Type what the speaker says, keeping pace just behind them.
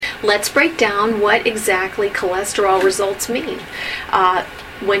Let's break down what exactly cholesterol results mean.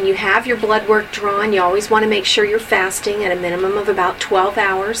 When you have your blood work drawn, you always want to make sure you're fasting at a minimum of about 12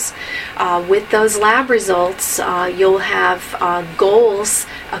 hours. With those lab results, you'll have goals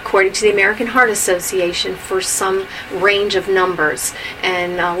according to the American Heart Association for some range of numbers.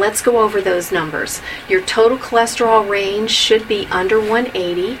 And let's go over those numbers. Your total cholesterol range should be under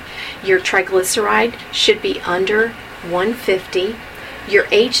 180. Your triglyceride should be under 150. Your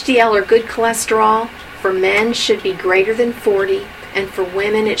HDL, or good cholesterol, for men should be greater than 40, and for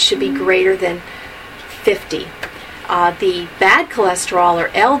women it should be greater than 50. The bad cholesterol, or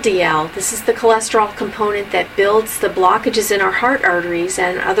LDL, this is the cholesterol component that builds the blockages in our heart arteries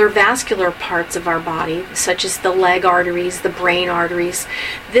and other vascular parts of our body, such as the leg arteries, the brain arteries.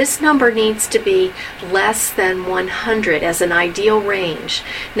 This number needs to be less than 100 as an ideal range.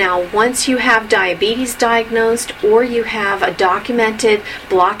 Now, once you have diabetes diagnosed or you have a documented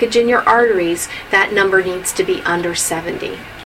blockage in your arteries, that number needs to be under 70.